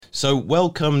So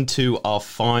welcome to our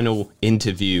final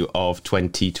interview of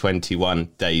 2021,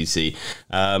 Daisy.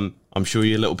 I'm sure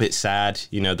you're a little bit sad,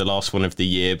 the last one of the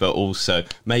year, but also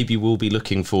maybe we'll be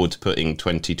looking forward to putting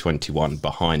 2021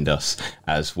 behind us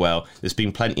as well. There's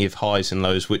been plenty of highs and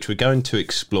lows, which we're going to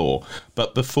explore.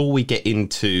 But before we get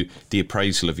into the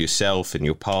appraisal of yourself and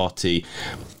your party,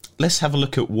 let's have a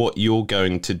look at what you're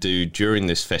going to do during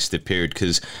this festive period,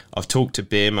 because I've talked to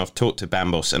BIM, I've talked to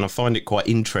Bambos, and I find it quite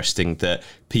interesting that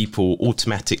people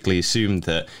automatically assume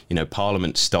that,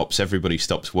 Parliament stops, everybody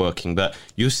stops working, but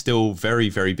you're still very,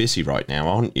 very busy right now,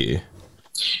 aren't you?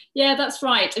 Yeah, that's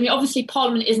right. I mean, obviously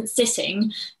Parliament isn't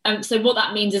sitting. So what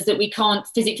that means is that we can't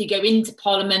physically go into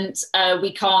Parliament.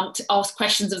 We can't ask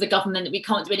questions of the government. We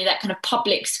can't do any of that kind of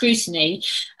public scrutiny.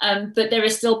 But there are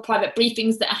still private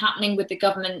briefings that are happening with the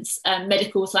government's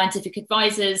medical scientific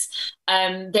advisors.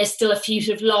 There's still a few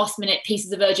sort of last minute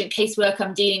pieces of urgent casework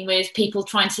I'm dealing with, people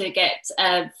trying to get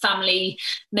family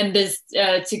members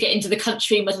to get into the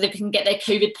country and whether they can get their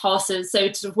COVID passes. So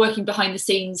sort of working behind the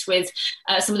scenes with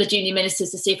some of the junior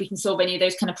ministers to see if we can solve any of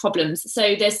those kind of problems.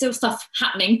 So there's still stuff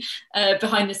happening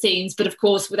behind the scenes. But of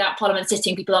course, without Parliament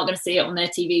sitting, people aren't going to see it on their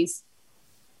TVs.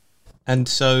 And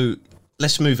so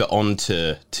let's move it on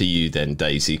to you then,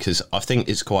 Daisy, because I think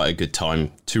it's quite a good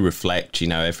time to reflect.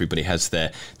 Everybody has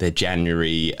their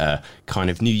January kind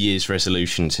of New Year's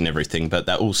resolutions and everything, but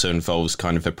that also involves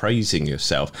kind of appraising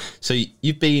yourself. So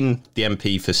you've been the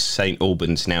MP for St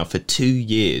Albans now for 2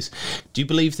 years. Do you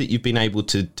believe that you've been able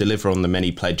to deliver on the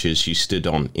many pledges you stood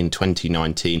on in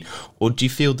 2019, or do you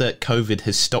feel that COVID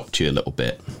has stopped you a little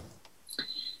bit?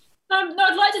 No,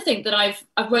 I'd like to think that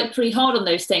I've worked pretty hard on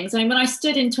those things. I mean, when I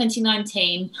stood in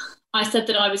 2019, I said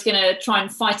that I was going to try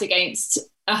and fight against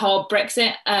a hard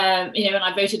Brexit, and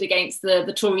I voted against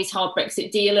the Tories' hard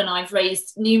Brexit deal, and I've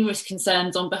raised numerous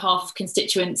concerns on behalf of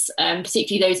constituents,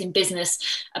 particularly those in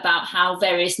business, about how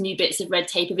various new bits of red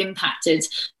tape have impacted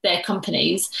their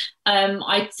companies.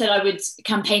 I said I would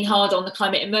campaign hard on the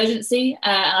climate emergency,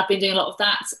 and I've been doing a lot of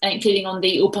that, including on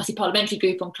the all-party parliamentary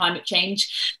group on climate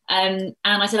change. And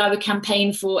I said I would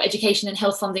campaign for education and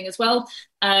health funding as well.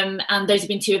 And those have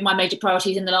been two of my major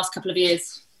priorities in the last couple of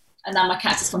years. And now my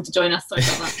cat has come to join us. Sorry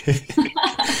about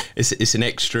that. It's an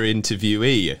extra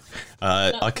interviewee.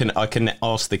 I can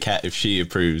ask the cat if she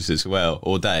approves as well,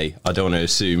 or they. I don't want to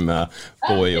assume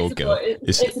boy or girl.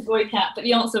 It's a boy cat, but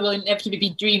the answer will inevitably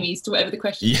be dreamies to whatever the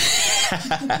question is.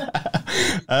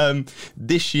 Yeah.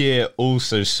 This year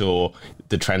also saw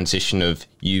the transition of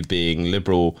you being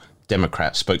Liberal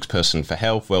Democrat spokesperson for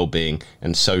health, wellbeing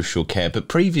and social care, but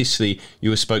previously you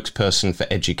were spokesperson for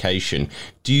education.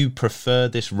 Do you prefer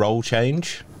this role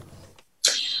change?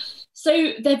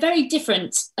 So they're very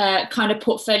different kind of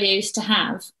portfolios to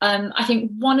have. I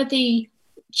think one of the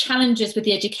challenges with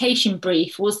the education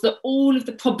brief was that all of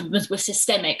the problems were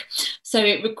systemic. So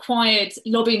it required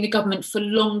lobbying the government for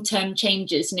long-term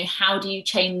changes. How do you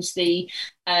change the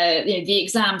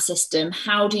exam system?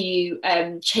 How do you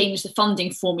change the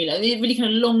funding formula? They're really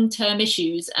kind of long-term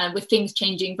issues with things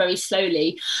changing very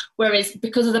slowly. Whereas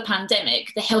because of the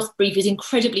pandemic, the health brief is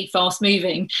incredibly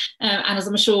fast-moving. And as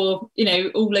I'm sure,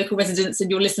 all local residents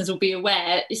and your listeners will be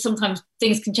aware, sometimes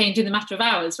things can change in a matter of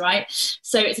hours, right?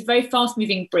 So it's a very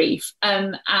fast-moving brief.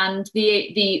 And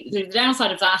the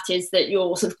downside of that is that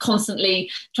you're sort of constantly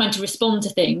trying to respond to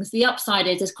things. The upside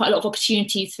is there's quite a lot of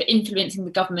opportunities for influencing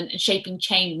the government and shaping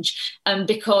change,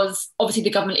 because obviously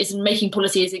the government isn't making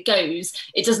policy as it goes.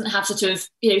 It doesn't have sort of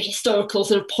historical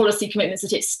sort of policy commitments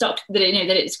that it's that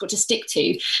it's got to stick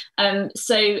to.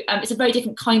 So it's a very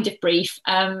different kind of brief,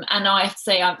 and I have to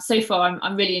say so far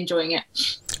I'm really enjoying it.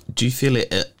 Do you feel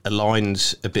it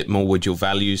aligns a bit more with your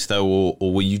values though,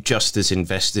 or were you just as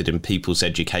invested in people's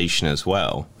education as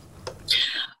well?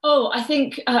 Oh, I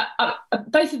think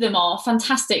both of them are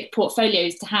fantastic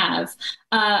portfolios to have.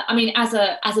 I mean, as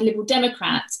a Liberal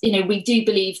Democrat, we do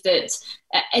believe that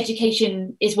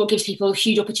education is what gives people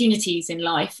huge opportunities in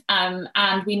life. And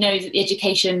we know that the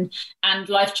education and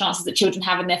life chances that children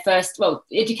have in their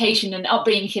education and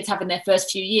upbringing kids have in their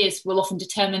first few years will often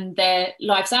determine their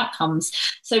life's outcomes.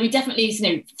 So we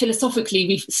definitely, philosophically,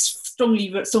 we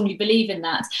strongly believe in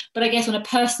that. But I guess on a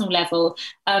personal level,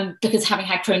 because having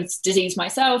had Crohn's disease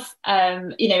myself,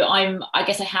 I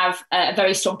have a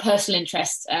very strong personal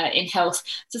interest in health.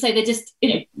 So say they're just,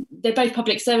 they're both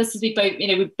public services. We both,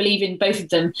 we believe in both of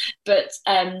them. But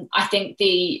I think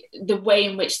the way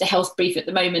in which the health brief at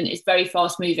the moment is very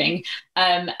fast moving,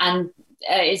 and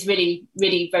is really,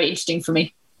 really very interesting for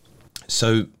me.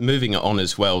 So moving on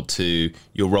as well to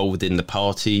your role within the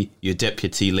party, your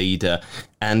deputy leader,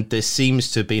 and there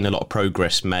seems to have been a lot of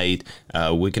progress made.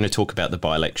 We're going to talk about the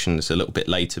by-elections a little bit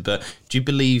later, but do you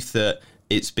believe that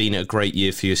it's been a great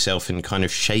year for yourself in kind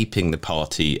of shaping the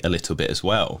party a little bit as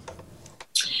well?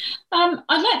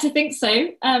 I'd like to think so.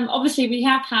 Obviously, we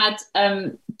have had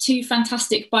two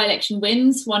fantastic by-election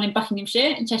wins, one in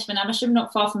Buckinghamshire, in Cheshire and Amersham,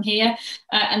 not far from here,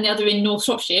 and the other in North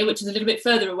Shropshire, which is a little bit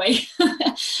further away.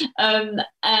 But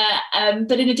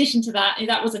in addition to that,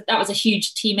 that was a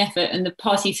huge team effort, and the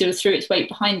party sort of threw its weight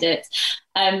behind it.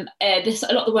 A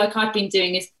lot of the work I've been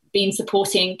doing is been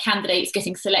supporting candidates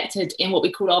getting selected in what we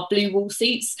call our blue wall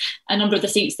seats, a number of the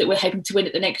seats that we're hoping to win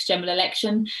at the next general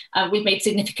election. We've made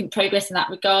significant progress in that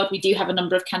regard. We do have a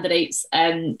number of candidates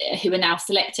who are now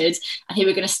selected and who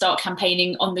are going to start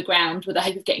campaigning on the ground with the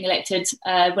hope of getting elected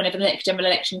whenever the next general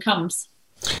election comes.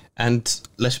 And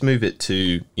let's move it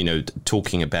to,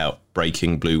 talking about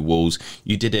breaking blue walls.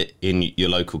 You did it in your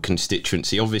local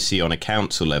constituency, obviously on a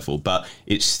council level, but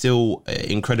it's still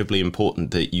incredibly important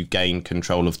that you gain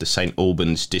control of the St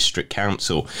Albans District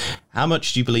Council. How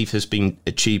much do you believe has been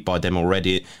achieved by them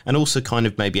already? And also kind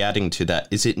of maybe adding to that,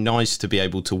 is it nice to be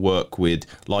able to work with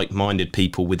like-minded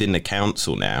people within the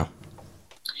council now?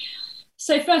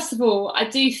 So first of all, I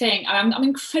do think I'm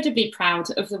incredibly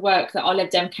proud of the work that our Lib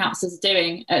Dem councillors are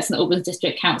doing at St Albans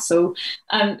District Council.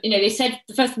 They said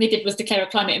the first thing they did was declare a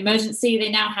climate emergency. They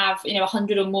now have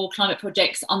 100 or more climate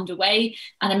projects underway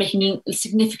and are making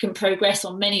significant progress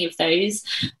on many of those.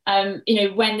 When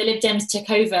the Lib Dems took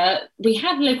over, we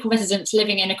had local residents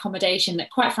living in accommodation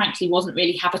that quite frankly wasn't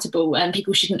really habitable, and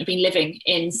people shouldn't have been living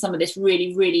in some of this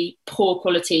really, really poor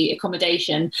quality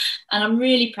accommodation. And I'm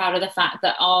really proud of the fact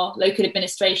that our local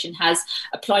administration has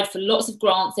applied for lots of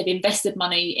grants. They've invested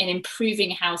money in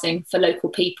improving housing for local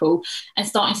people and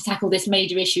starting to tackle this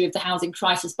major issue of the housing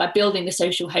crisis by building the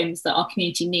social homes that our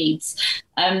community needs.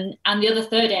 And the other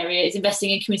third area is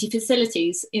investing in community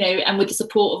facilities, and with the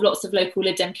support of lots of local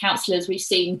Lib Dem councillors, we've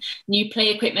seen new play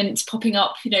equipment popping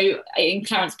up, in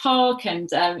Clarence Park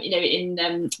and,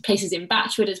 in places in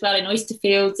Batchwood as well, in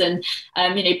Oysterfields, and,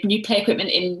 new play equipment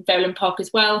in Verulam Park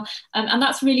as well. And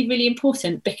that's really, really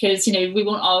important because, we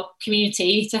want our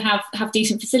community to have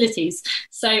decent facilities.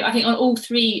 So I think on all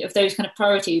three of those kind of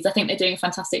priorities, I think they're doing a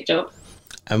fantastic job.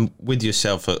 And with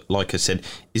yourself, like I said,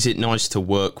 is it nice to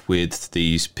work with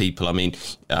these people? I mean,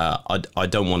 I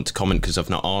don't want to comment because I've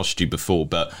not asked you before,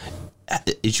 but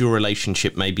is your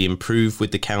relationship maybe improved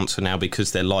with the council now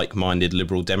because they're like-minded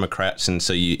Liberal Democrats, and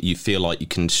so you feel like you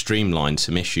can streamline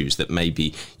some issues that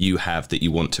maybe you have that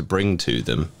you want to bring to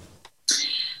them?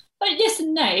 But yes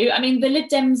and no. I mean, the Lib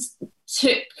Dems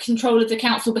took control of the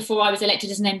council before I was elected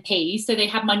as an MP, so they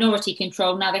had minority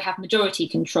control. Now they have majority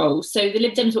control. So the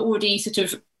Lib Dems were already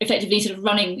effectively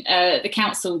running the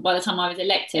council by the time I was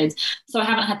elected. So I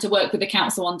haven't had to work with the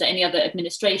council under any other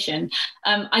administration.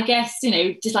 I guess,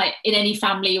 just like in any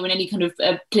family or in any kind of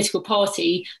political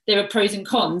party, there are pros and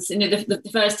cons. The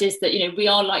first is that, we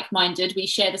are like-minded, we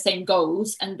share the same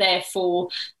goals, and therefore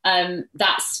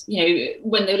that's,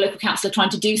 when the local council are trying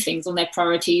to do things on their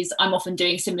priorities, I'm often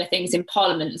doing similar things in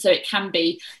Parliament, so it can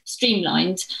be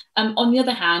streamlined. On the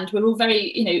other hand, we're all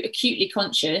very, acutely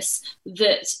conscious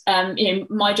that,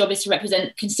 my job is to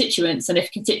represent constituents, and if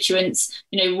constituents,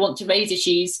 want to raise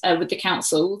issues with the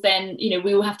council, then,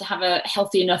 we will have to have a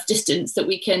healthy enough distance that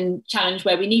we can challenge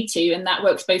where we need to, and that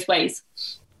works both ways.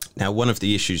 Now, one of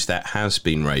the issues that has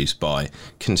been raised by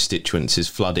constituents is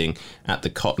flooding at the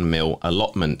cotton mill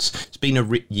allotments. It's been a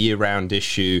year-round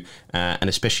issue, and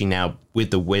especially now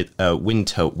with the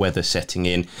winter weather setting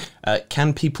in.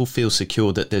 Can people feel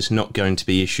secure that there's not going to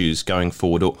be issues going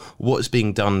forward, or what is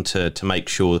being done to make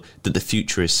sure that the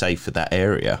future is safe for that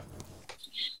area?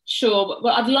 Sure.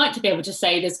 Well, I'd like to be able to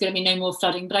say there's going to be no more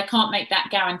flooding, but I can't make that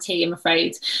guarantee, I'm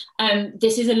afraid.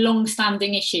 This is a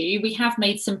long-standing issue. We have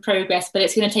made some progress, but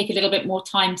it's going to take a little bit more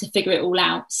time to figure it all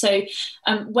out. So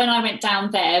when I went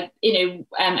down there,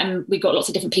 and we got lots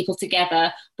of different people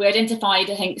together, we identified,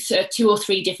 I think, sort of 2 or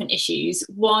 3 different issues.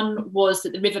 One was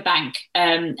that the riverbank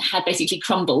had basically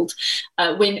crumbled.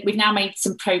 We've now made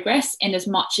some progress in as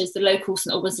much as the local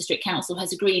St Albans District Council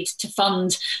has agreed to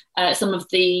fund some of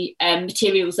the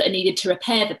materials that are needed to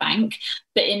repair the bank.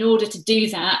 But in order to do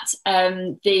that,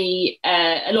 the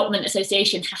Allotment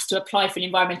Association has to apply for an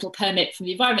environmental permit from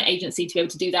the Environment Agency to be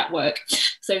able to do that work.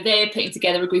 So they're putting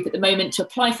together a group at the moment to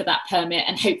apply for that permit,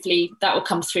 and hopefully that will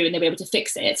come through and they'll be able to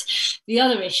fix it. The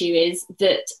other issue is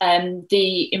that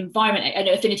the Environment,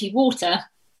 Affinity Water,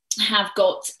 have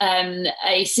got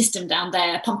a system down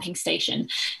there, a pumping station.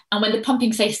 And when the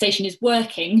pumping station is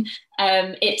working,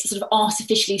 it sort of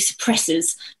artificially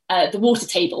suppresses the water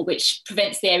table, which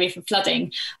prevents the area from flooding.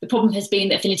 The problem has been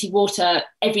that Affinity Water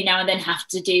every now and then have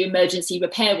to do emergency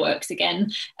repair works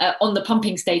again on the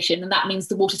pumping station, and that means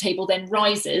the water table then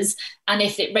rises, and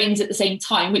if it rains at the same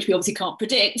time, which we obviously can't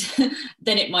predict,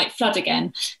 then it might flood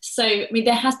again. So, I mean,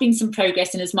 there has been some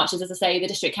progress in as much as I say, the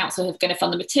District Council have going to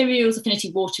fund the materials.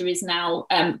 Affinity Water is now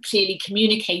clearly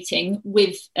communicating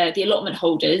with the allotment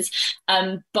holders,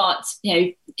 but, you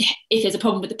know, if there's a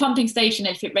problem with the pumping station,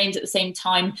 and if it rains at the same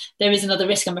time, there is another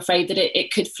risk, I'm afraid, that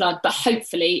it could flood, but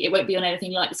hopefully it won't be on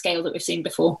anything like the scale that we've seen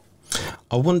before.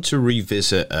 I want to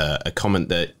revisit a comment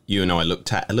that you and I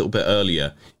looked at a little bit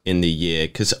earlier in the year,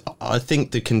 because I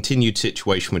think the continued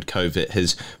situation with COVID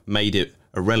has made it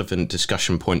a relevant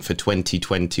discussion point for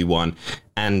 2021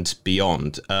 and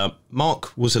beyond.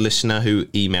 Mark was a listener who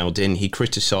emailed in. He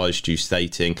criticised you,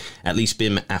 stating, at least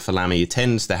Bim Afalami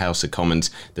attends the House of Commons.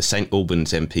 The St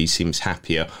Albans MP seems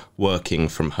happier working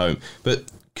from home. But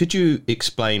could you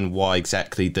explain why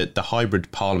exactly that the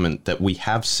hybrid parliament that we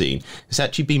have seen has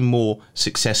actually been more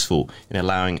successful in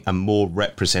allowing a more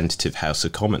representative House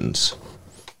of Commons?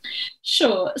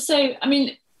 Sure. So, I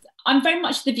mean, I'm very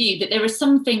much the view that there are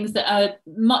some things that are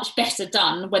much better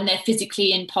done when they're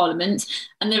physically in Parliament,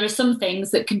 and there are some things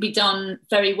that can be done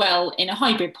very well in a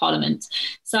hybrid Parliament.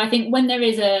 So I think when there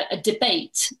is a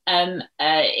debate,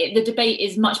 the debate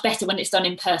is much better when it's done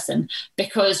in person,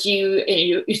 because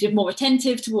you're more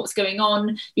attentive to what's going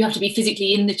on. You have to be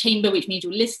physically in the chamber, which means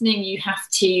you're listening. You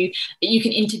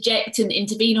can interject and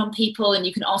intervene on people, and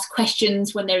you can ask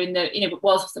questions when they're in the,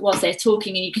 whilst they're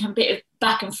talking, and you can have a bit of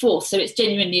back and forth. So it's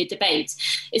genuinely a debate.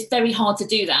 It's very hard to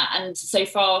do that, and so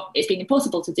far it's been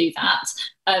impossible to do that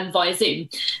via Zoom.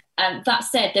 That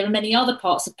said, there are many other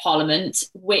parts of Parliament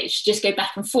which just go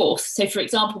back and forth. So, for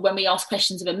example, when we ask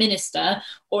questions of a minister,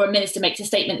 or a minister makes a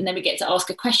statement and then we get to ask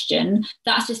a question,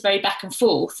 that's just very back and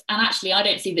forth. And actually, I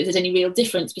don't see that there's any real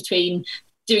difference between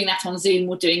doing that on Zoom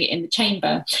or doing it in the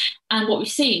chamber. And what we've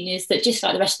seen is that, just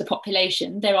like the rest of the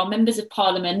population, there are members of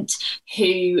Parliament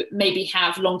who maybe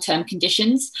have long-term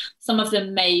conditions. Some of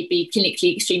them may be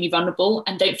clinically extremely vulnerable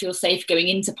and don't feel safe going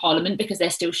into Parliament because they're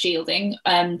still shielding.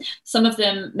 Some of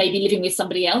them may be living with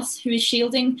somebody else who is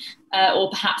shielding, or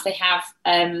perhaps they have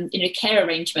care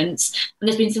arrangements. And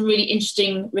there's been some really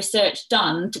interesting research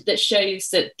done that shows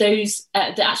that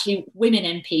that actually women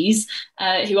MPs,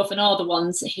 who often are the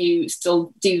ones who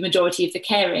still do the majority of the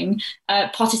caring,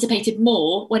 participated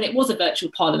more when it was a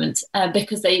virtual Parliament,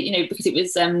 because it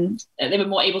was they were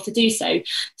more able to do so.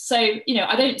 So,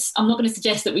 I'm not going to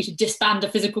suggest that we should disband a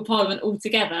physical Parliament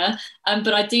altogether,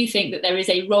 but I do think that there is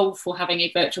a role for having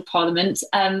a virtual Parliament.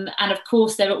 And of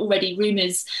course, there are already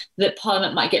rumours that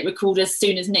Parliament might get recalled as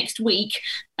soon as next week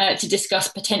to discuss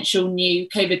potential new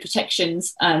COVID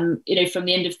protections, from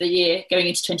the end of the year going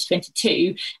into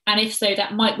 2022. And if so,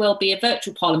 that might well be a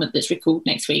virtual Parliament that's recalled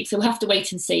next week. So we'll have to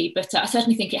wait and see. But I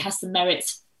certainly think it has some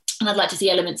merits, and I'd like to see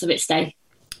elements of it stay.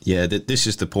 Yeah, this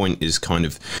is the point, is kind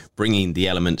of bringing the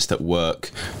elements that work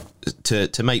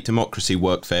to make democracy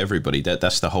work for everybody.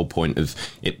 That's the whole point of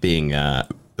it being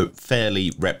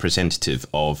fairly representative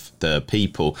of the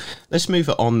people. Let's move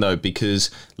it on, though,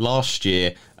 because last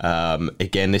year,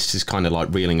 again, this is kind of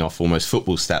like reeling off almost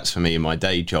football stats for me in my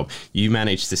day job. You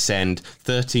managed to send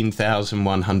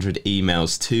 13,100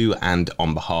 emails to and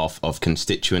on behalf of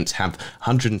constituents, have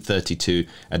 132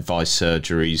 advice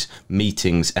surgeries,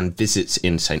 meetings and visits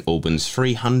in St Albans,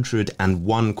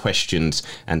 301 questions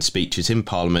and speeches in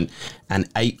Parliament, and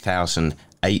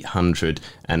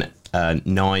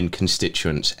 8,809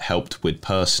 constituents helped with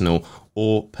personal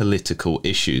or political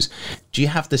issues. Do you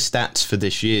have the stats for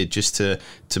this year, just to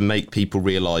make people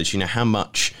realise, how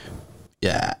much,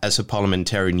 as a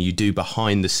parliamentarian, you do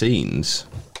behind the scenes?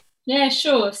 Yeah,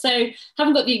 sure. So I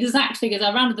haven't got the exact figures.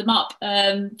 I rounded them up.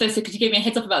 So could you give me a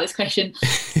heads up about this question?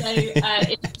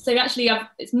 So actually,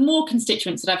 it's more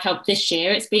constituents that I've helped this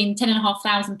year. It's been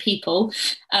 10,500 people,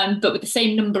 but with the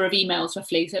same number of emails,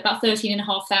 roughly. So about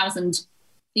 13,500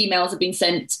 emails have been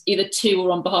sent either to or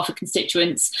on behalf of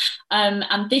constituents.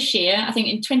 And this year, I think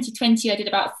in 2020, I did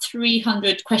about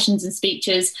 300 questions and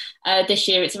speeches. This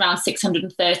year, it's around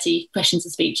 630 questions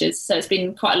and speeches. So it's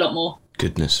been quite a lot more.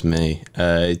 Goodness me.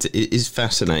 It is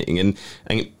fascinating. And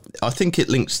I think it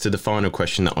links to the final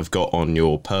question that I've got on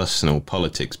your personal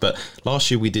politics. But last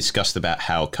year we discussed about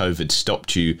how COVID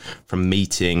stopped you from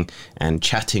meeting and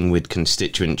chatting with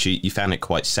constituents. You found it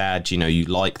quite sad. You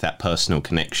like that personal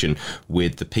connection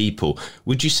with the people.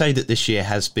 Would you say that this year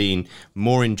has been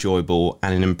more enjoyable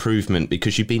and an improvement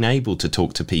because you've been able to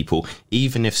talk to people,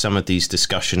 even if some of these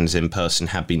discussions in person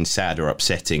have been sad or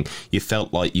upsetting? You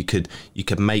felt like you could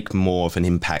make more of an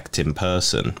impact in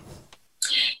person.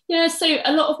 Yeah, so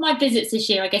a lot of my visits this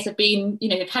year, I guess, have been,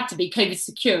 they've had to be COVID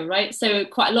secure, right? So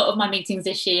quite a lot of my meetings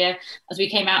this year, as we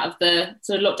came out of the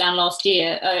sort of lockdown last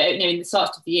year, in the start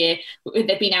of the year,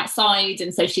 they've been outside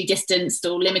and socially distanced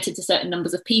or limited to certain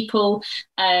numbers of people.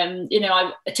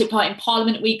 I took part in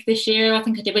Parliament Week this year. I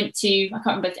think I went to, I can't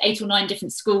remember, 8 or 9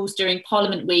 different schools during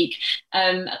Parliament Week.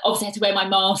 Obviously, I had to wear my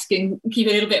mask and keep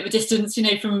a little bit of a distance,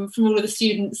 from all of the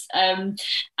students, and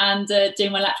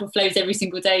doing my lateral flows every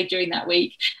single day during that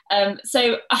week.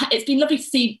 So it's been lovely to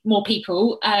see more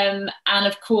people, and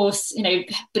of course,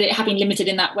 but it had been limited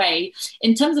in that way.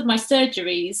 In terms of my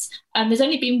surgeries, there's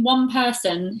only been one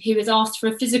person who has asked for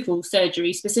a physical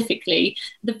surgery specifically.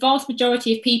 The vast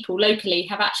majority of people locally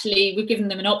we've given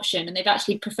them an option, and they've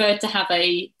actually preferred to have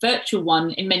a virtual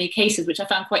one in many cases, which I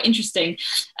found quite interesting.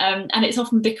 And it's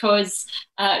often because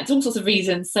it's all sorts of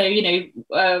reasons. So,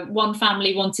 one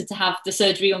family wanted to have the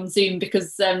surgery on Zoom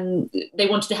because they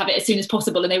wanted to have it as soon as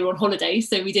possible, and they were on holiday.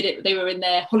 So we did it. They were in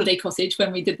their holiday cottage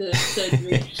when we did the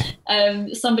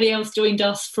surgery. Somebody else joined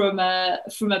us from a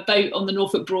boat on the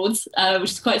Norfolk Broads,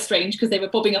 which is quite strange because they were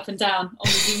bobbing up and down on the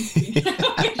Zoom screen,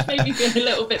 which made me feel a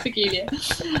little bit peculiar.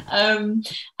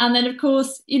 And then, of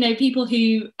course, people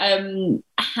who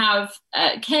have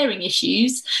caring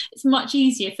issues, it's much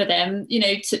easier for them,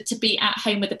 to be at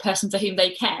home with the person for whom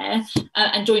they care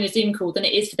and join a Zoom call than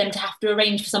it is for them to have to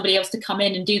arrange for somebody else to come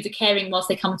in and do the caring whilst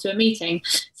they come to a meeting.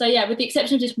 So yeah, with the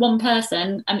exception of just one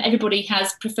person, everybody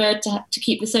has preferred to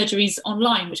keep the surgeries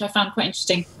online, which I found quite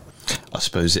interesting. I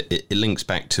suppose it links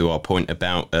back to our point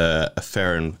about a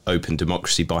fair and open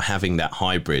democracy by having that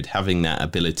hybrid, having that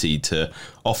ability to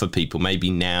offer people. Maybe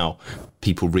now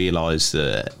people realise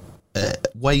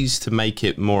ways to make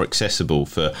it more accessible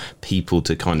for people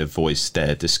to kind of voice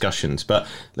their discussions. But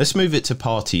let's move it to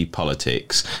party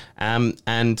politics. And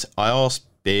I asked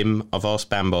I've asked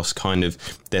Bambos kind of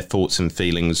their thoughts and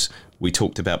feelings. We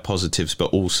talked about positives, but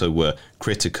also were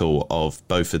critical of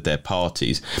both of their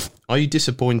parties. Are you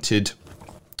disappointed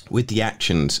with the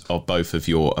actions of both of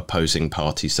your opposing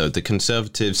parties? So the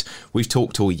Conservatives, we've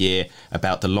talked all year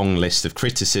about the long list of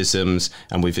criticisms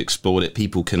and we've explored it.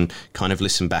 People can kind of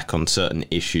listen back on certain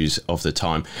issues of the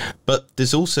time. But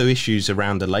there's also issues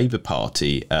around the Labour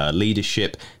Party.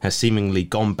 Leadership has seemingly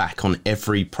gone back on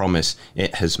every promise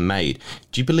it has made.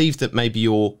 Do you believe that maybe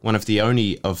you're one of the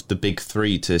only of the big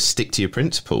three to stick to your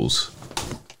principles?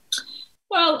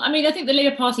 Well, I think the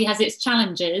Labour Party has its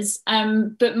challenges,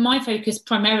 but my focus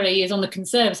primarily is on the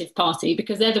Conservative Party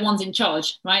because they're the ones in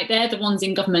charge, right? They're the ones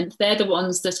in government. They're the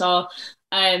ones that are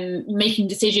making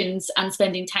decisions and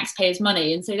spending taxpayers'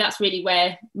 money. And so that's really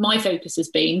where my focus has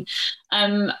been.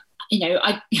 I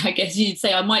guess you'd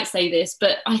say I might say this,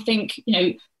 but I think,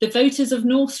 the voters of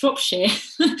North Shropshire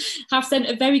have sent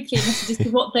a very clear message as to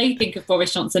what they think of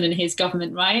Boris Johnson and his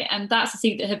government, right? And that's a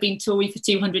seat that had been Tory for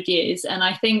 200 years. And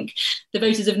I think the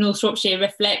voters of North Shropshire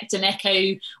reflect and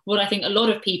echo what I think a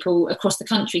lot of people across the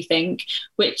country think,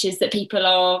 which is that people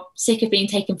are sick of being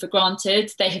taken for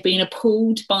granted. They have been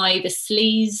appalled by the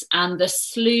sleaze and the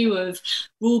slew of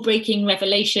rule-breaking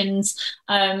revelations.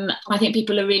 I think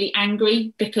people are really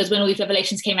angry because when all these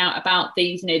revelations came out about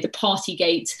these, the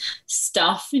Partygate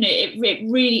stuff, it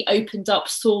really opened up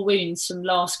sore wounds from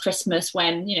last Christmas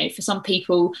when, for some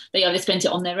people, they either spent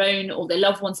it on their own or their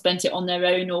loved ones spent it on their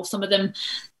own, or some of them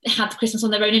had the Christmas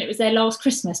on their own and it was their last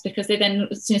Christmas because they then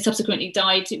subsequently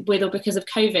died with or because of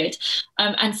COVID.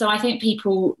 And so I think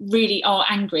people really are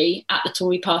angry at the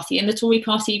Tory party, and the Tory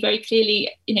party very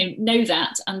clearly, know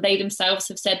that, and they themselves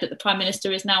have said that the Prime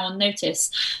Minister is now on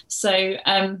notice. So,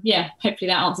 hopefully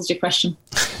that answers your question.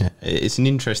 It's an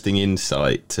interesting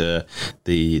insight to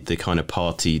the kind of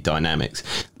party dynamics.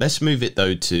 Let's move it,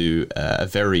 though, to a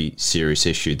very serious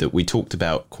issue that we talked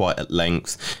about quite at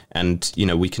length. And,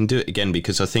 we can do it again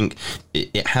because I think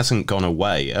it hasn't gone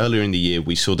away. Earlier in the year,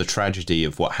 we saw the tragedy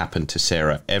of what happened to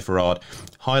Sarah Everard,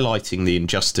 highlighting the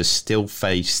injustice still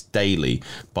faced daily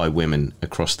by women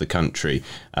across the country.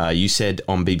 You said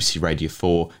on BBC Radio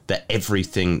 4 that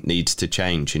everything needs to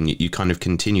change, and you kind of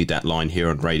continued that line here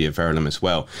on Radio Verulam as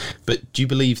well. But do you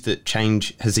believe that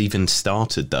change has even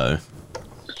started, though?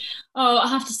 Oh, I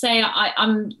have to say,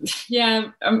 I'm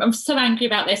so angry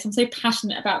about this. I'm so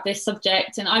passionate about this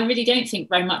subject, and I really don't think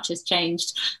very much has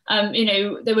changed.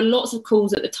 There were lots of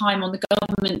calls at the time on the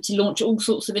government to launch all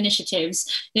sorts of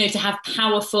initiatives, to have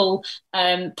powerful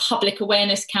public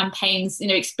awareness campaigns,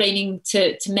 explaining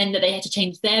to men that they had to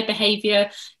change their behaviour,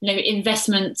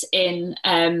 investment in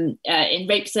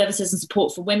rape services and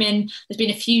support for women. There's been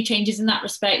a few changes in that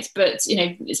respect, but,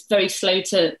 it's very slow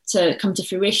to come to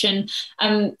fruition.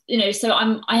 So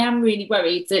I am really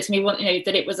worried that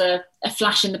that it was a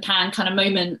flash in the pan kind of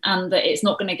moment, and that it's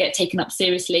not going to get taken up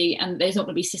seriously, and there's not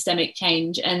going to be systemic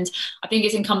change. And I think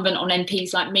it's incumbent on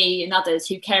MPs like me and others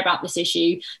who care about this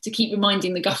issue to keep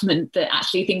reminding the government that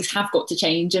actually things have got to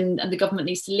change, and the government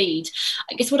needs to lead.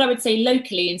 I guess what I would say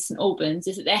locally in St Albans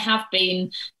is that there have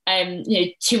been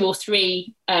 2 or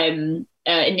 3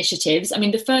 initiatives. I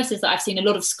mean, the first is that I've seen a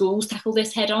lot of schools tackle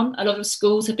this head on. A lot of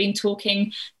schools have been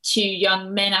talking to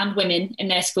young men and women in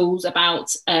their schools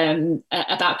about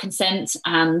consent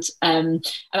and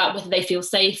about whether they feel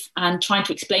safe, and trying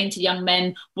to explain to young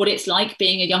men what it's like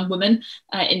being a young woman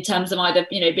in terms of either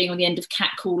being on the end of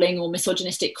catcalling or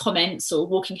misogynistic comments or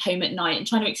walking home at night, and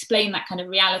trying to explain that kind of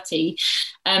reality.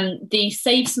 The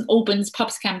Save St Albans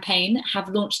Pubs campaign have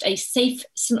launched a Safe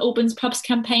St Albans Pubs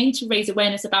campaign to raise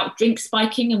awareness about drink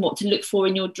spiking and what to look for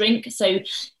in your drink. So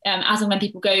as and when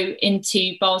people go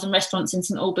into bars and restaurants in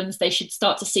St Albans, they should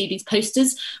start to see these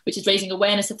posters, which is raising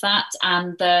awareness of that.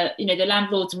 And the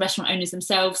landlords and restaurant owners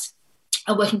themselves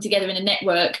are working together in a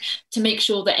network to make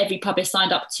sure that every pub is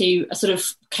signed up to a sort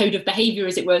of code of behaviour,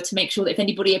 as it were, to make sure that if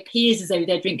anybody appears as though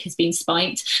their drink has been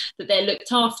spiked, that they're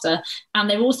looked after. And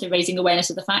they're also raising awareness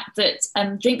of the fact that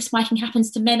drink spiking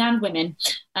happens to men and women.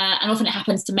 And often it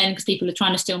happens to men because people are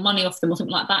trying to steal money off them or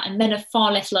something like that. And men are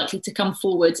far less likely to come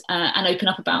forward and open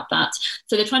up about that.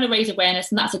 So they're trying to raise awareness,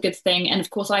 and that's a good thing. And of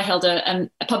course, I held a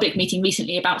public meeting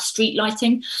recently about street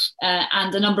lighting,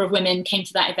 and a number of women came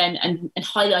to that event and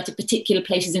highlighted particular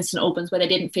places in St Albans where they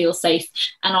didn't feel safe.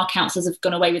 And our councillors have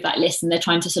gone away with that list, and they're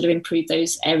trying to sort of improve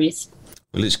those areas.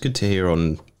 Well, it's good to hear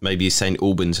on maybe St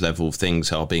Albans level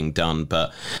things are being done,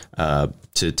 but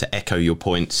to echo your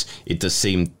points, it does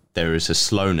seem there is a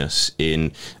slowness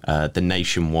in the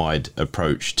nationwide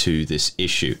approach to this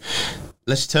issue.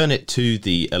 Let's turn it to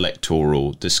the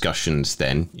electoral discussions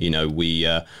then.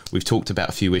 We've talked about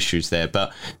a few issues there,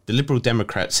 but the Liberal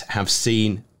Democrats have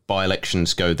seen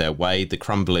by-elections go their way, the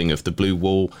crumbling of the blue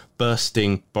wall,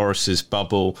 bursting Boris's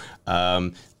bubble.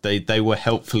 They were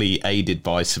helpfully aided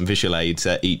by some visual aids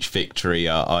at each victory.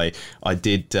 I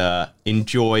did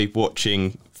enjoy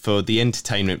watching, for the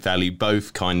entertainment value,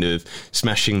 both kind of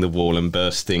smashing the wall and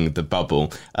bursting the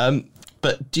bubble.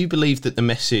 But do you believe that the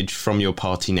message from your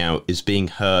party now is being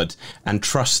heard and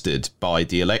trusted by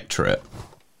the electorate?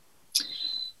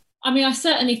 I mean, I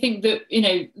certainly think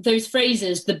that, those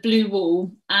phrases, the blue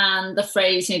wall and the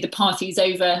phrase, the party's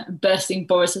over, bursting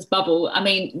Boris's bubble, I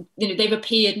mean, they've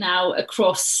appeared now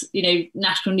across,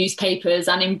 national newspapers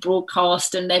and in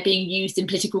broadcast, and they're being used in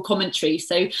political commentary.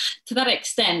 So to that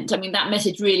extent, I mean, that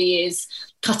message really is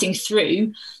cutting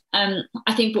through.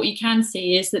 I think what you can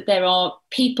see is that there are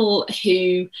people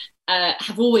who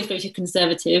have always voted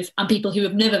Conservative and people who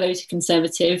have never voted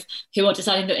Conservative who are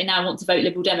deciding that they now want to vote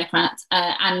Liberal Democrat.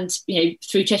 And,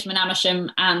 through Chesham and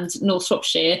Amersham and North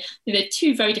Shropshire, there are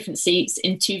 2 very different seats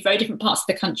in 2 very different parts of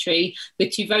the country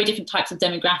with 2 very different types of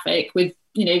demographic, with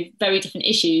very different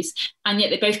issues, and yet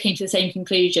they both came to the same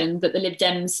conclusion that the Lib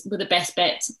Dems were the best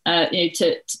bet,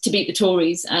 to beat the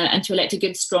Tories and to elect a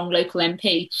good, strong local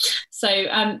MP. So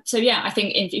yeah, I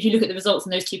think if you look at the results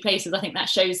in those 2 places, I think that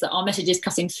shows that our message is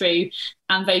cutting through,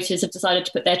 and voters have decided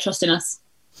to put their trust in us.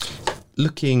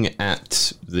 Looking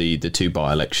at the 2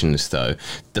 by-elections, though,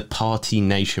 the party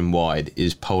nationwide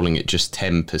is polling at just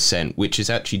 10%, which is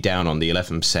actually down on the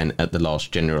 11% at the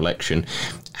last general election.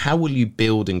 How will you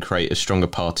build and create a stronger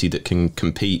party that can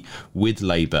compete with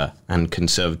Labour and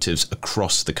Conservatives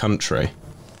across the country?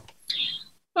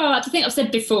 Well, I think I've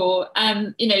said before,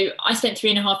 I spent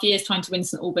 3.5 years trying to win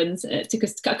St Albans. It took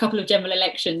us a couple of general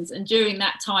elections. And during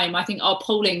that time, I think our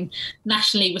polling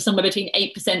nationally was somewhere between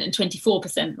 8% and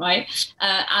 24%, right?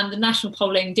 And the national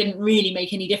polling didn't really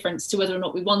make any difference to whether or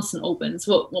not we won St Albans.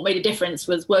 What made a difference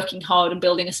was working hard and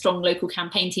building a strong local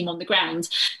campaign team on the ground.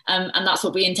 And that's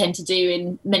what we intend to do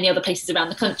in many other places around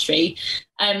the country.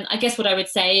 I guess what I would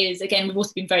say is, again, we've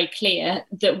also been very clear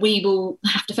that we will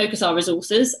have to focus our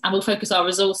resources, and we'll focus our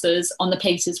resources on the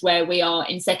places where we are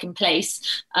in second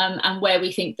place, and where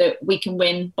we think that we can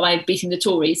win by beating the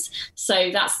Tories. So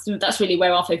that's really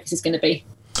where our focus is going to be.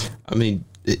 I mean,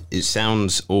 it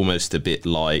sounds almost a bit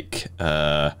like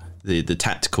the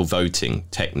tactical voting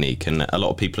technique, and a lot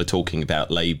of people are talking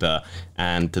about Labour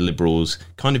and the Liberals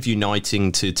kind of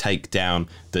uniting to take down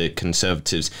the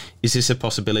Conservatives. Is this a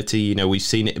possibility? You know, we've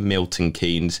seen it in Milton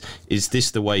Keynes. Is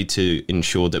this the way to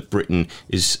ensure that Britain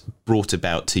is brought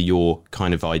about to your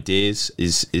kind of ideas?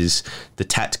 Is the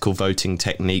tactical voting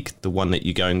technique the one that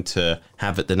you're going to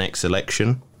have at the next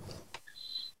election?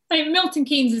 I mean, Milton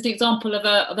Keynes is an example of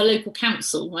a local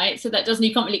council, right? So that doesn't,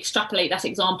 you can't really extrapolate that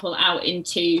example out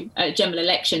into general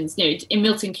elections. You know, in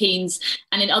Milton Keynes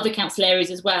and in other council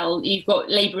areas as well, you've got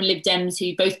Labour and Lib Dems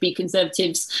who both beat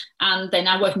Conservatives, and they're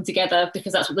now working together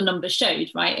because that's what the numbers showed,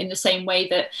 right? In the same way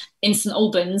that in St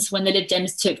Albans, when the Lib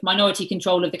Dems took minority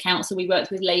control of the council, we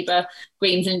worked with Labour,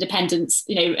 Greens and Independents,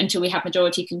 you know, until we had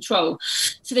majority control.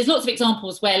 So there's lots of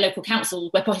examples where where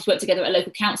parties work together at a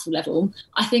local council level.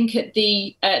 I think at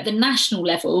the national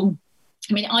level,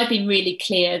 I mean, I've been really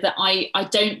clear that I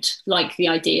don't like the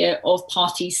idea of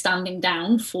parties standing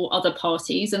down for other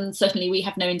parties, and certainly we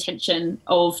have no intention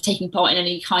of taking part in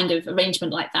any kind of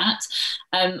arrangement like that.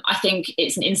 I think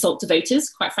it's an insult to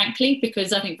voters, quite frankly,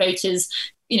 because I think voters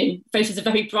are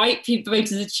very bright.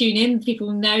 Voters are tuned in.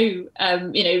 People know,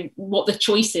 what the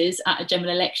choice is at a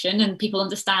general election, and people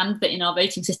understand that in our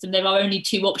voting system there are only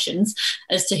two options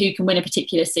as to who can win a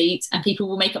particular seat, and people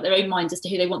will make up their own minds as to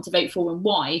who they want to vote for and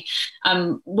why.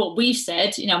 What we've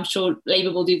said, I'm sure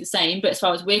Labour will do the same, but as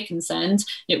far as we're concerned,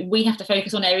 we have to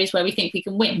focus on areas where we think we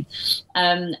can win.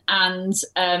 It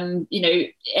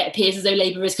appears as though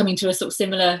Labour is coming to a sort of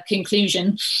similar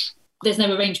conclusion. There's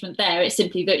no arrangement there. It's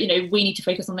simply that, we need to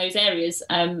focus on those areas.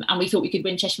 And we thought we could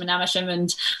win Cheshire and Amersham.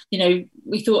 And,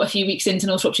 we thought a few weeks into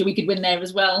North Shropshire we could win there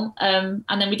as well. And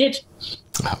then we did.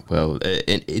 Well,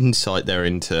 an insight there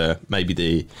into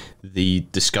maybe the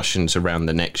discussions around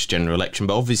the next general election.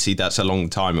 But obviously that's a long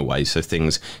time away, so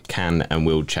things can and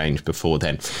will change before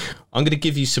then. I'm going to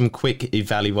give you some quick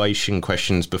evaluation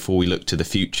questions before we look to the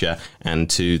future and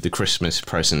to the Christmas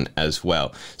present as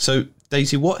well. So,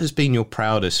 Daisy, what has been your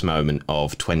proudest moment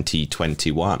of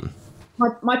 2021?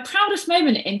 My proudest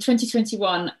moment in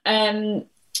 2021, do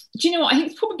you know what? I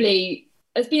think it's probably,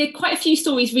 there's been quite a few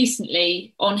stories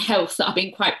recently on health that I've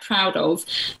been quite proud of.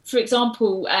 For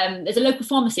example, there's a local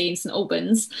pharmacy in St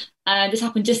Albans. This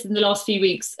happened just in the last few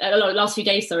days.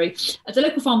 The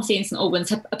local pharmacy in St Albans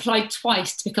had applied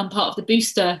twice to become part of the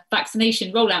booster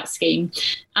vaccination rollout scheme,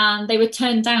 and they were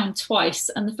turned down twice.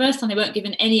 And the first time they weren't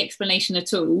given any explanation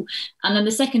at all, and then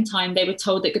the second time they were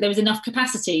told that there was enough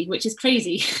capacity, which is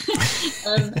crazy.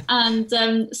 So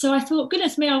I thought,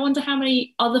 goodness me, I wonder how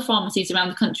many other pharmacies around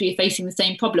the country are facing the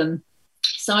same problem.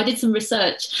 So I did some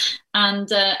research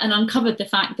and uncovered the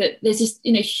fact that there's just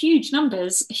huge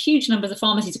numbers of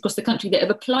pharmacies across the country that have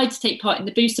applied to take part in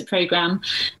the booster programme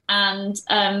and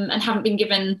haven't been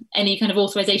given any kind of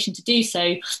authorisation to do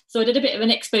so. So I did a bit of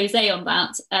an expose on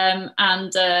that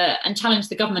and challenged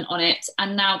the government on it.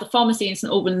 And now the pharmacy in St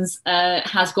Albans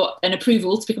has got an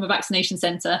approval to become a vaccination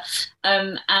centre,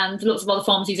 and lots of other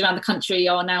pharmacies around the country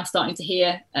are now starting to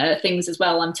hear things as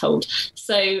well, I'm told.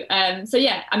 So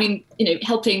yeah, I mean,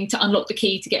 helping to unlock the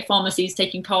key to get pharmacies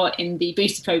taking part in the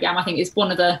booster programme, I think is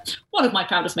one of my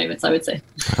proudest moments, I would say.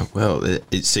 Well,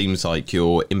 it seems like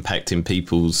you're impacting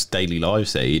people's daily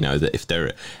lives there, that if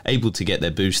they're able to get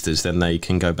their boosters, then they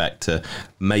can go back to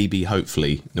maybe,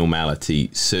 hopefully, normality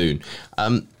soon.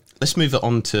 Let's move it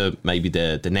on to maybe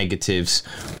the negatives.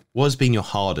 What has been your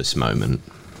hardest moment?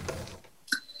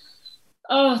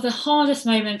 Oh, the hardest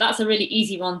moment, that's a really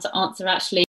easy one to answer,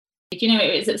 actually.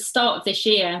 It was at the start of this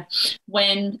year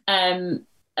when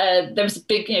there was a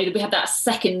big, we had that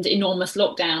second enormous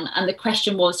lockdown, and the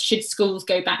question was, should children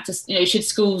go back to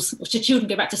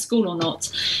school or not?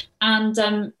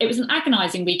 And it was an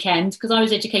agonising weekend because I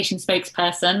was education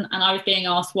spokesperson and I was being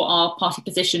asked what our party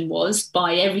position was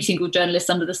by every single journalist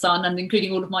under the sun, and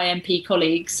including all of my MP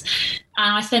colleagues.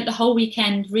 And I spent the whole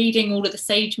weekend reading all of the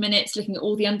SAGE minutes, looking at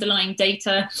all the underlying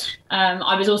data.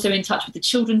 I was also in touch with the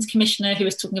Children's Commissioner, who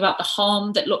was talking about the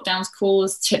harm that lockdowns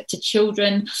cause to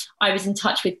children. I was in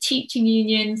touch with teaching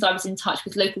unions. I was in touch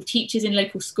with local teachers in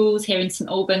local schools here in St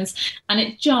Albans. And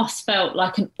it just felt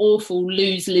like an awful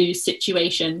lose-lose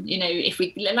situation. If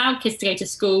we allowed kids to go to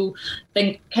school,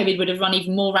 then COVID would have run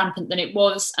even more rampant than it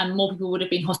was, and more people would have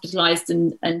been hospitalised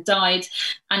and died.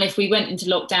 And if we went into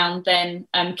lockdown, then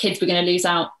kids were going to lose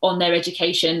out on their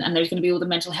education, and there's going to be all the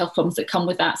mental health problems that come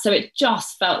with that. So it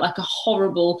just felt like a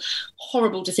horrible,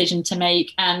 horrible decision to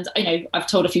make. And, I've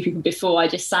told a few people before, I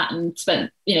just sat and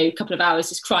spent, a couple of hours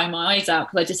just crying my eyes out,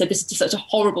 because I just said, this is just such a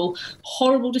horrible,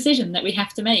 horrible decision that we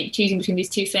have to make, choosing between these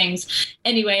two things.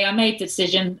 Anyway, I made the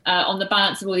decision on the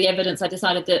balance of all the evidence. I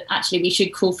decided that actually we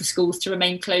should call for schools to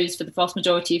remain closed for the vast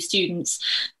majority of students.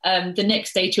 The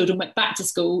next day, children went back to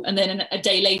school, and then a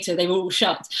day later, they were all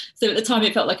shut. So at the time,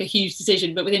 it felt like a huge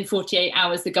decision, but within 48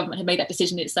 hours, the government had made that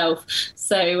decision itself.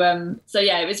 So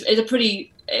yeah, it was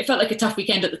it felt like a tough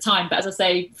weekend at the time, but as I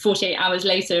say, 48 hours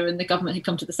later, and the government had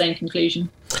come to the same conclusion.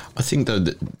 I think, though,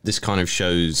 that this kind of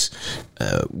shows,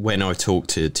 when I talk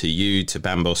to you, to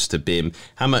Bambos, to Bim,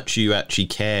 how much you actually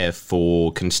care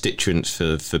for constituents,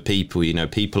 for people.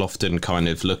 People often kind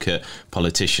of look at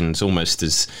politicians almost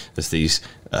as these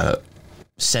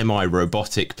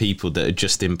semi-robotic people that are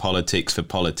just in politics for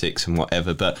politics and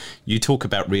whatever, but you talk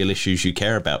about real issues, you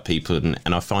care about people, and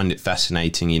I find it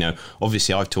fascinating.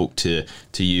 Obviously I've talked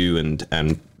to you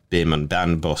and Bim and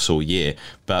Bambos all year,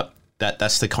 but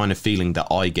that's the kind of feeling that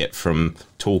I get from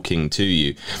talking to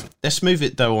you. Let's move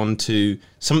it though on to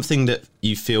something that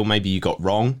you feel maybe you got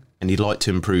wrong and you'd like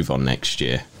to improve on next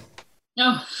year.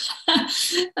 Oh, I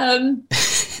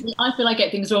feel I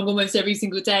get things wrong almost every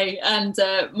single day, and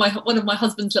one of my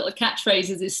husband's little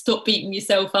catchphrases is "stop beating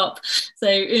yourself up." So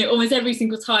almost every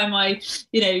single time I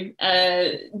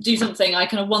do something, I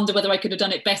kind of wonder whether I could have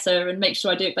done it better and make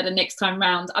sure I do it better next time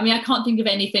round. I mean, I can't think of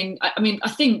anything. I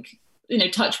think,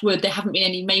 touch wood, there haven't been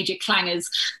any major clangers,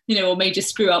 or major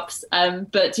screw ups.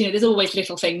 But, there's always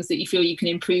little things that you feel you can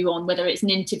improve on, whether it's an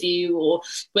interview or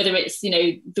whether it's,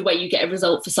 the way you get a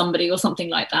result for somebody or something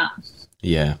like that.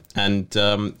 Yeah. And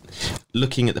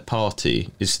looking at the party,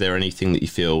 is there anything that you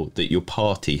feel that your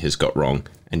party has got wrong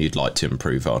and you'd like to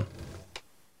improve on?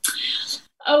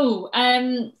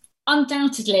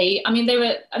 Undoubtedly.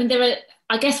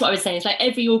 I guess what I would say is, like,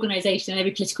 every organisation and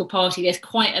every political party, there's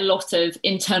quite a lot of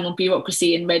internal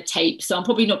bureaucracy and red tape. So I'm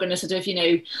probably not going to sort of,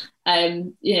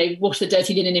 wash the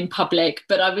dirty linen in public.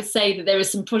 But I would say that there are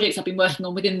some projects I've been working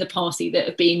on within the party that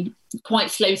have been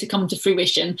quite slow to come to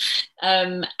fruition.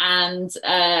 And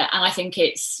I think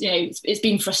it's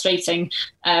been frustrating.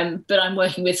 But I'm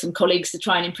working with some colleagues to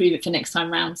try and improve it for next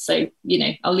time round. So,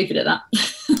 I'll leave it at that.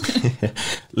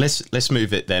 Let's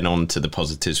move it then on to the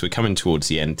positives. We're coming towards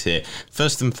the end here.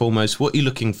 First and foremost, what are you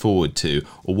looking forward to,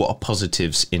 or what are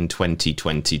positives in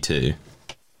 2022?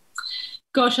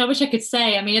 Gosh, I wish I could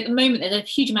say. I mean, at the moment, there's a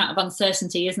huge amount of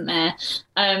uncertainty, isn't there?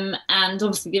 And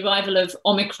obviously the arrival of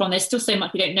Omicron, there's still so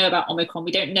much we don't know about Omicron.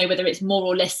 We don't know whether it's more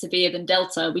or less severe than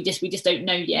Delta. We just don't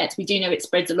know yet. We do know it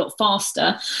spreads a lot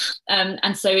faster.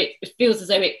 And so it feels as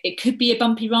though it could be a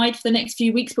bumpy ride for the next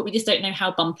few weeks, but we just don't know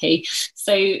how bumpy.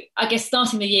 So I guess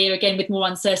starting the year again with more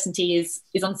uncertainty is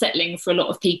unsettling for a lot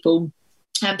of people.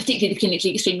 Particularly the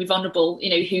clinically extremely vulnerable,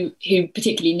 who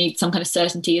particularly need some kind of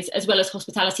certainty, as well as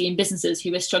hospitality and businesses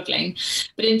who are struggling.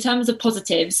 But in terms of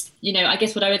positives, I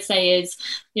guess what I would say is,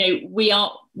 we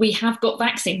have got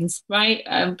vaccines, right?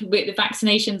 The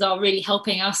vaccinations are really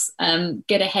helping us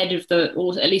get ahead of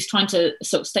or at least trying to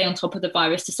sort of stay on top of the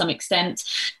virus to some extent.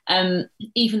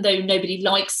 Even though nobody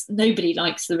likes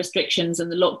the restrictions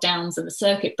and the lockdowns and the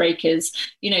circuit breakers,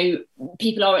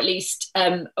 people are at least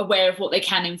aware of what they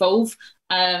can involve.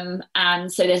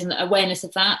 And so there's an awareness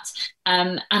of that.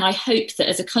 And I hope that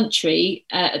as a country,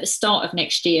 at the start of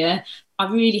next year, I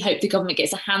really hope the government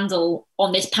gets a handle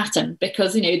on this pattern,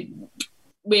 because,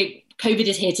 COVID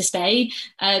is here to stay.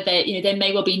 There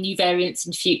may well be new variants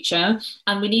in future,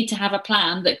 and we need to have a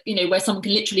plan that, where someone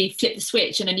can literally flip the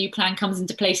switch and a new plan comes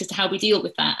into place as to how we deal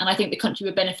with that. And I think the country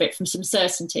would benefit from some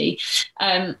certainty.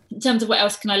 In terms of what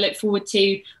else can I look forward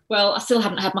to? Well, I still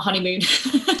haven't had my honeymoon.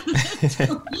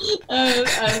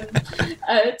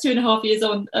 2.5 years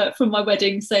on from my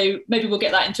wedding, so maybe we'll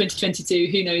get that in 2022.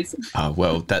 Who knows?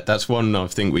 Well, that's one I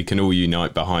think we can all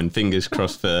unite behind. Fingers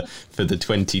crossed for the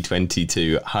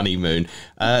 2022 honeymoon.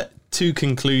 Two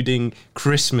concluding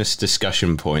Christmas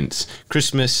discussion points.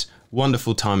 Christmas,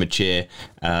 wonderful time of cheer,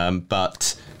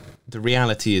 but the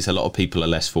reality is a lot of people are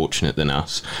less fortunate than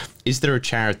us. Is there a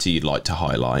charity you'd like to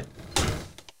highlight?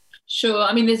 Sure.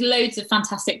 I mean, there's loads of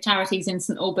fantastic charities in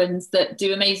St Albans that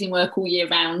do amazing work all year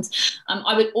round.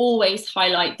 I would always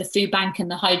highlight the Food Bank and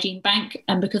the Hygiene Bank,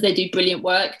 because they do brilliant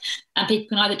work. And people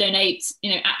can either donate,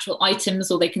 actual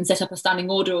items, or they can set up a standing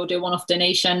order or do a one-off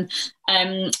donation.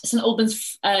 St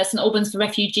Albans for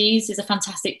Refugees is a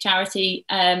fantastic charity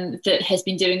that has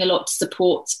been doing a lot to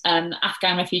support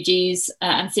Afghan refugees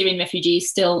and Syrian refugees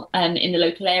still in the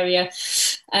local area.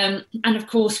 And of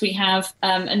course, we have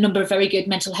a number of very good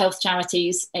mental health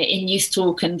charities in Youth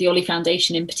Talk and the Ollie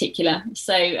Foundation in particular.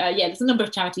 So, there's a number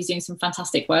of charities doing some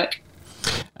fantastic work.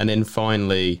 And then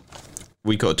finally,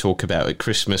 we got to talk about at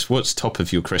Christmas. What's top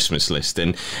of your Christmas list?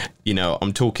 And, you know,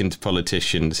 I'm talking to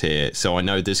politicians here, so I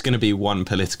know there's going to be one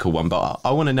political one, but I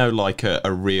want to know like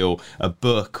a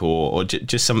book or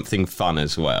just something fun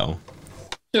as well.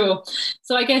 Sure.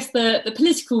 So I guess the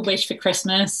political wish for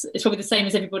Christmas is probably the same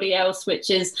as everybody else, which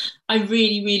is I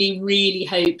really, really, really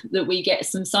hope that we get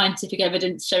some scientific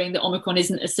evidence showing that Omicron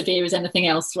isn't as severe as anything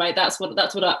else, right? That's what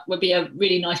would be a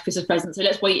really nice Christmas present. So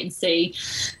let's wait and see.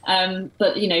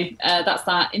 But, you know, that's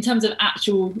that. In terms of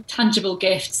actual tangible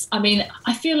gifts, I mean,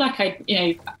 I feel like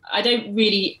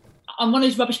I'm one of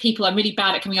those rubbish people. I'm really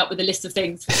bad at coming up with a list of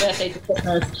things for birthdays and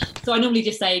Christmas. So I normally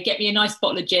just say, get me a nice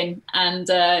bottle of gin. And,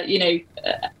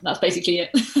 that's basically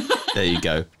it. There you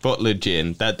go. Bottle of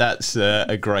gin. That's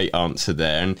a great answer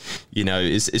there. And, you know,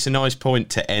 it's a nice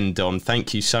point to end on.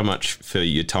 Thank you so much for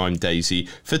your time, Daisy,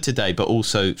 for today, but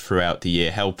also throughout the year,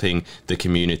 helping the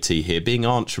community here, being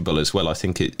answerable as well. I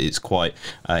think it's quite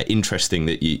interesting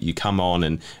that you come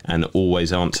on and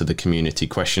always answer the community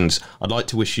questions. I'd like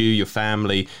to wish you, your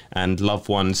family and loved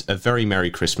ones a very Merry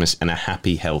Christmas and a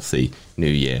happy, healthy New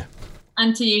Year.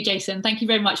 And to you, Jason. Thank you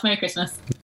very much. Merry Christmas.